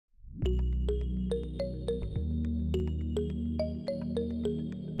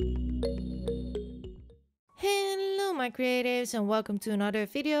my creatives, and welcome to another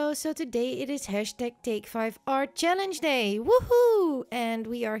video. So today it is hashtag Take 5 Art Challenge Day. Woohoo! And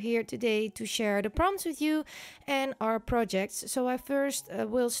we are here today to share the prompts with you and our projects. So I first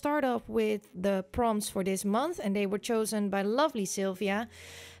will start off with the prompts for this month, and they were chosen by lovely Sylvia.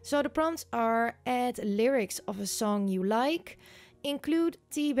 So the prompts are: add lyrics of a song you like, include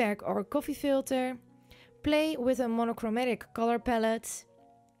tea bag or coffee filter, play with a monochromatic color palette,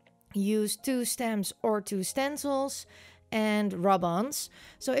 use 2 stamps or 2 stencils, and rub-ons.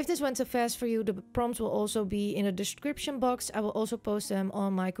 So if this went too fast for you, the prompts will also be in the description box. I will also post them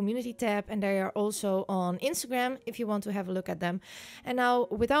on my community tab, and they are also on Instagram if you want to have a look at them. And now,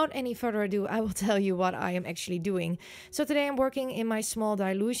 without any further ado, I will tell you what I am actually doing. So today I'm working in my small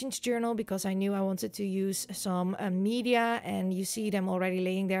dilutions journal because I knew I wanted to use some media, and you see them already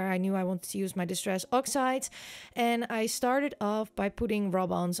laying there. I knew I wanted to use my distress oxides, and I started off by putting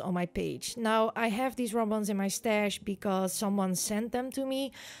rub-ons on my page. Now I have these rub-ons in my stash because someone sent them to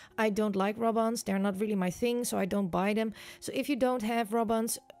me. I don't like rub-ons, they're not really my thing, so I don't buy them. So if you don't have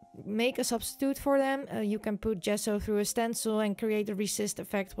rub-ons, make a substitute for them. You can put gesso through a stencil and create a resist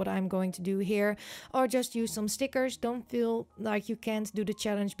effect, what I'm going to do here, or just use some stickers. Don't feel like you can't do the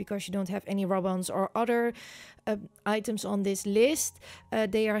challenge because you don't have any rub-ons or other items on this list.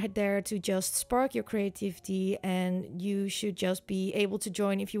 They are there to just spark your creativity, and you should just be able to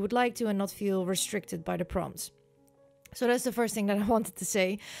join if you would like to and not feel restricted by the prompts. So that's the first thing that I wanted to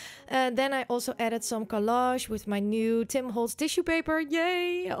say. Then I also added some collage with my new Tim Holtz tissue paper.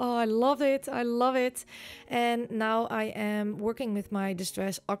 Yay! Oh, I love it. I love it. And now I am working with my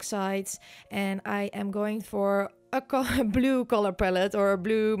distress oxides, and I am going for a blue color palette, or a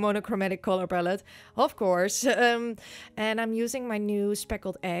blue monochromatic color palette, of course. And I'm using my new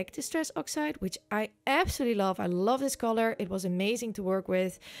speckled egg distress oxide, which I absolutely love. I love this color. It was amazing to work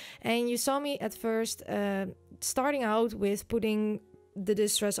with. And you saw me at first starting out with putting the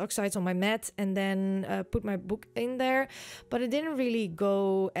distress oxides on my mat and then put my book in there, but it didn't really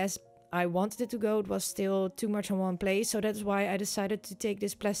go as I wanted it to go. It was still too much in one place, so that's why I decided to take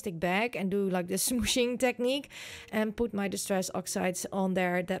this plastic bag and do like the smooshing technique and put my distress oxides on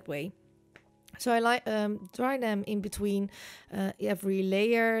there that way. So I dry them in between every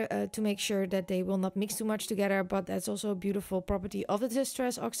layer to make sure that they will not mix too much together. But that's also a beautiful property of the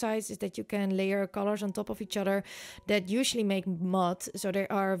distress oxides, is that you can layer colors on top of each other that usually make mud. So they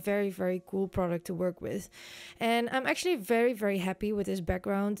are a very, very cool product to work with. And I'm actually very, very happy with this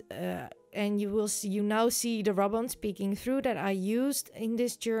background. And you now see the rub-ons peeking through that I used in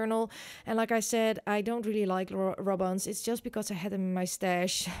this journal. And like I said, I don't really like rub-ons. It's just because I had them in my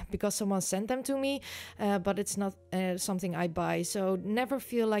stash because someone sent them to me, but it's not something I buy. So never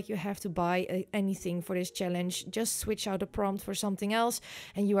feel like you have to buy anything for this challenge. Just switch out the prompt for something else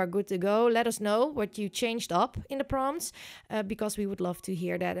and you are good to go. Let us know what you changed up in the prompts because we would love to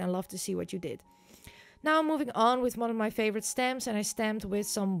hear that and love to see what you did. Now moving on with one of my favorite stamps, and I stamped with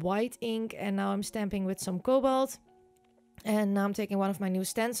some white ink, and now I'm stamping with some cobalt. And now I'm taking one of my new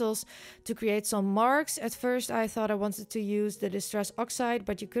stencils to create some marks. At first I thought I wanted to use the distress oxide,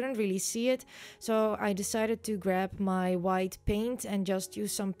 but you couldn't really see it. So I decided to grab my white paint and just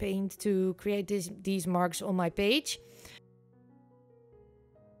use some paint to create these marks on my page.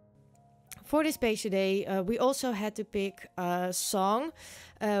 For this page today, we also had to pick a song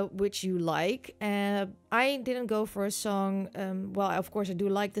which you like. I didn't go for a song, well, of course I do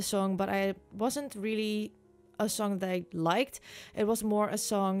like the song, but I wasn't really a song that I liked. It was more a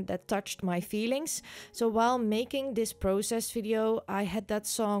song that touched my feelings. So while making this process video, I had that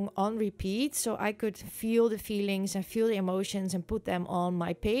song on repeat so I could feel the feelings and feel the emotions and put them on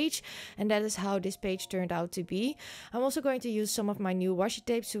my page. And that is how this page turned out to be. I'm also going to use some of my new washi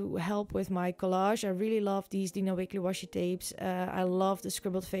tapes to help with my collage. I really love these Dina Wakley washi tapes. I love the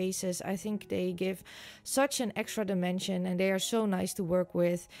scribbled faces. I think they give such an extra dimension and they are so nice to work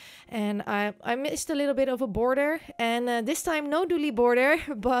with. And I missed a little bit of a border, and this time no dooley border,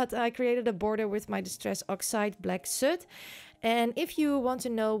 but I created a border with my distress oxide black soot. And if you want to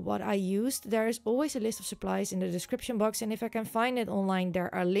know what I used, there is always a list of supplies in the description box, and if I can find it online,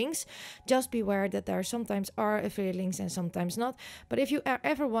 there are links. Just beware that there sometimes are affiliate links and sometimes not, but if you are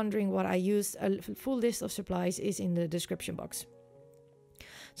ever wondering what I used, a full list of supplies is in the description box.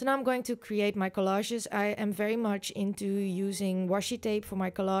 So now I'm going to create my collages. I am very much into using washi tape for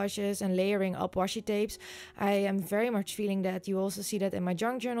my collages and layering up washi tapes. I am very much feeling that. You also see that in my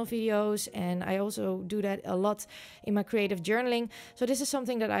junk journal videos, and I also do that a lot in my creative journaling. So this is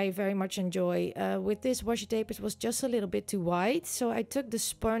something that I very much enjoy. With this washi tape, it was just a little bit too white, so I took the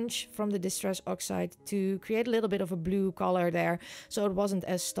sponge from the distress oxide to create a little bit of a blue color there, so it wasn't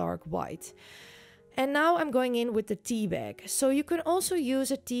as stark white. And now I'm going in with the tea bag. So you can also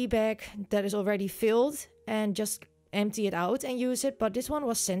use a tea bag that is already filled and just empty it out and use it, but this one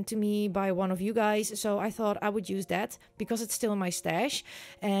was sent to me by one of you guys, so I thought I would use that because it's still in my stash,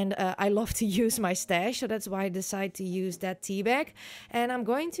 and I love to use my stash, so that's why I decided to use that tea bag. And I'm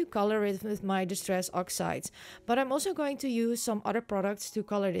going to color it with my Distress Oxides, but I'm also going to use some other products to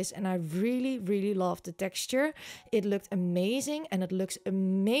color this, and I really love the texture. It looked amazing and it looks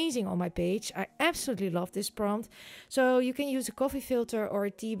amazing on my page. I absolutely love this prompt. So you can use a coffee filter or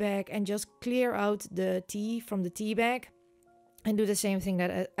a tea bag and just clear out the tea from the tea bag and do the same thing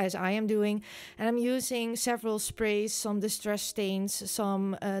that as I am doing. And I'm using several sprays, some distress stains,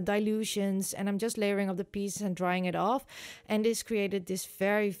 some dilutions, and I'm just layering up the pieces and drying it off. And this created this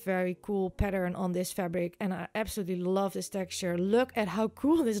very cool pattern on this fabric, and I absolutely love this texture. Look at how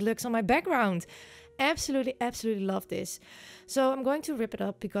cool this looks on my background. Absolutely love this. So I'm going to rip it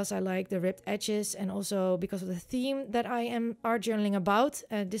up because I like the ripped edges, and also because of the theme that I am art journaling about.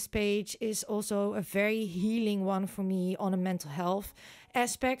 This page is also a very healing one for me on a mental health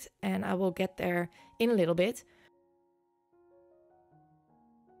aspect, and I will get there in a little bit.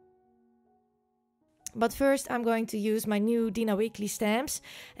 But first I'm going to use my new Dina Weekly stamps,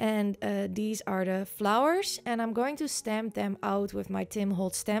 and these are the flowers, and I'm going to stamp them out with my Tim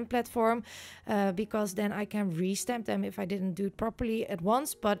Holtz stamp platform because then I can re-stamp them if I didn't do it properly at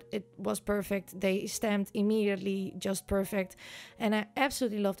once, but it was perfect. They stamped immediately, just perfect, and I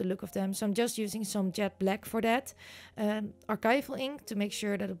absolutely love the look of them. So I'm just using some jet black for that, archival ink to make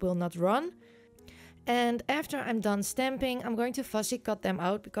sure that it will not run. And after I'm done stamping, I'm going to fussy cut them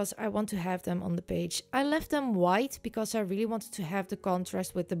out because I want to have them on the page. I left them white because I really wanted to have the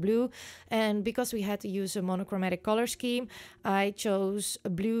contrast with the blue. And because we had to use a monochromatic color scheme, I chose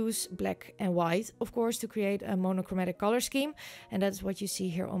blues, black and white, of course, to create a monochromatic color scheme. And that's what you see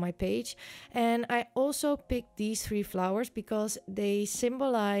here on my page. And I also picked these three flowers because they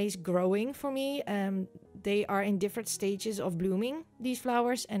symbolize growing for me. They are in different stages of blooming, these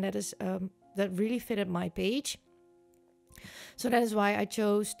flowers, and that is that really fitted my page. So that is why I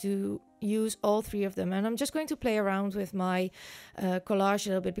chose to use all three of them. And I'm just going to play around with my collage a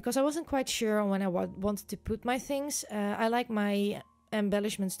little bit because I wasn't quite sure when I wanted to put my things. I like my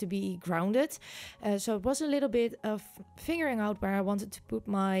embellishments to be grounded, so it was a little bit of figuring out where I wanted to put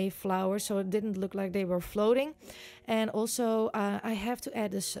my flowers so it didn't look like they were floating. And also I have to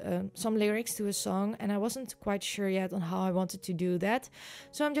add this, some lyrics to a song, and I wasn't quite sure yet on how I wanted to do that,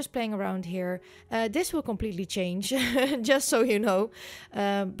 so I'm just playing around here. This will completely change just so you know,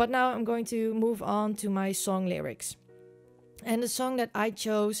 but now I'm going to move on to my song lyrics. And the song that I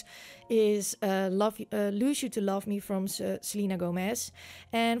chose is Lose You to Love Me from Selena Gomez.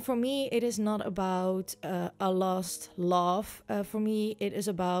 And for me, it is not about a lost love. For me, it is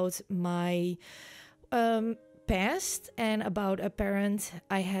about my past and about a parent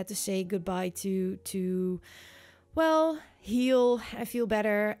I had to say goodbye to well, heal. I feel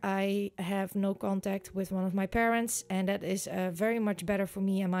better. I have no contact with one of my parents, and that is very much better for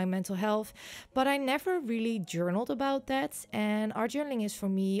me and my mental health. But I never really journaled about that, and art journaling is for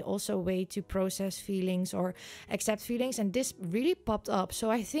me also a way to process feelings or accept feelings, and this really popped up. So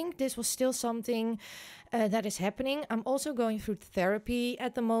I think this was still something that is happening. I'm also going through therapy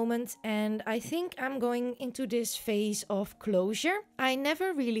at the moment, and I think I'm going into this phase of closure. I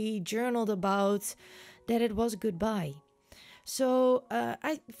never really journaled about that it was goodbye. So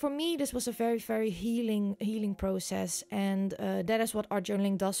for me, this was a very healing process, and that is what art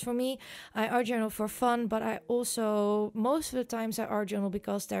journaling does for me. I art journal for fun, but I also, most of the times I art journal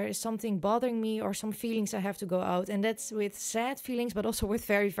because there is something bothering me or some feelings I have to go out, and that's with sad feelings, but also with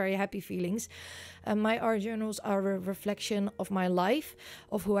very happy feelings. My art journals are a reflection of my life,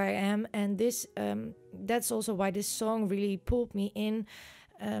 of who I am, and this that's also why this song really pulled me in.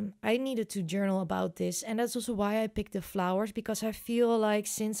 I needed to journal about this, and that's also why I picked the flowers, because I feel like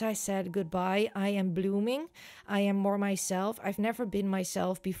since I said goodbye, I am blooming. I am more myself. I've never been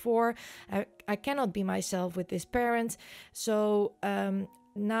myself before. I cannot be myself with this parent. So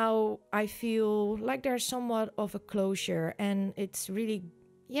now I feel like there's somewhat of a closure, and it's really,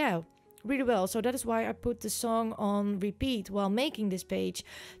 really well. So that is why I put the song on repeat while making this page,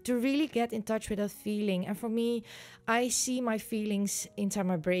 to really get in touch with that feeling. And for me, I see my feelings inside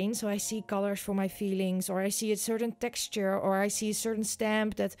my brain. So I see colors for my feelings, or I see a certain texture, or I see a certain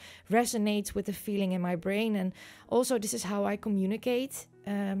stamp that resonates with the feeling in my brain. And also this is how I communicate.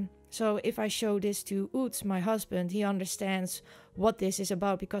 So if I show this to Oets, my husband, he understands what this is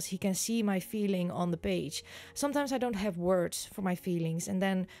about because he can see my feeling on the page. Sometimes I don't have words for my feelings, and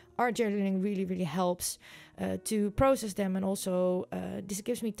then art journaling really, really helps to process them, and also this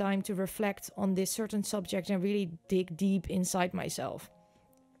gives me time to reflect on this certain subject and really dig deep inside myself.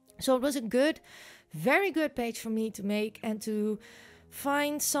 So it was a good, very good page for me to make and to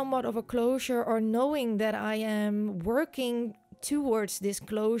find somewhat of a closure, or knowing that I am working towards this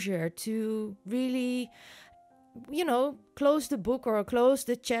closure to really, you know, close the book or close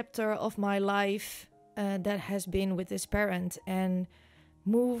the chapter of my life that has been with this parent and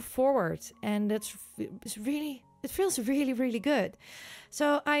move forward. And it feels really, really good.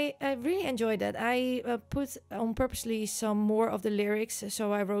 So I really enjoyed that. I put on purposely some more of the lyrics.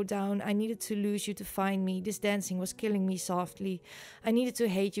 So I wrote down, I needed to lose you to find me. This dancing was killing me softly. I needed to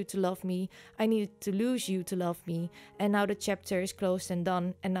hate you to love me. I needed to lose you to love me. And now the chapter is closed and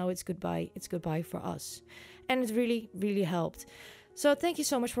done. And now it's goodbye. It's goodbye for us. And it really, really helped. So thank you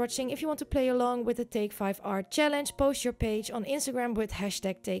so much for watching. If you want to play along with the Take 5 Art Challenge, post your page on Instagram with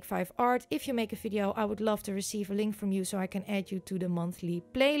hashtag Take 5 Art. If you make a video, I would love to receive a link from you so I can add you to the monthly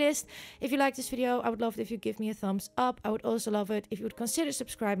playlist. If you like this video, I would love it if you give me a thumbs up. I would also love it if you would consider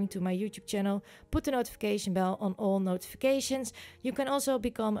subscribing to my YouTube channel. Put the notification bell on all notifications. You can also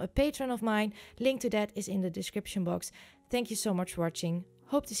become a patron of mine. Link to that is in the description box. Thank you so much for watching.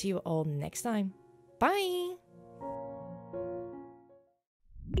 Hope to see you all next time. Bye!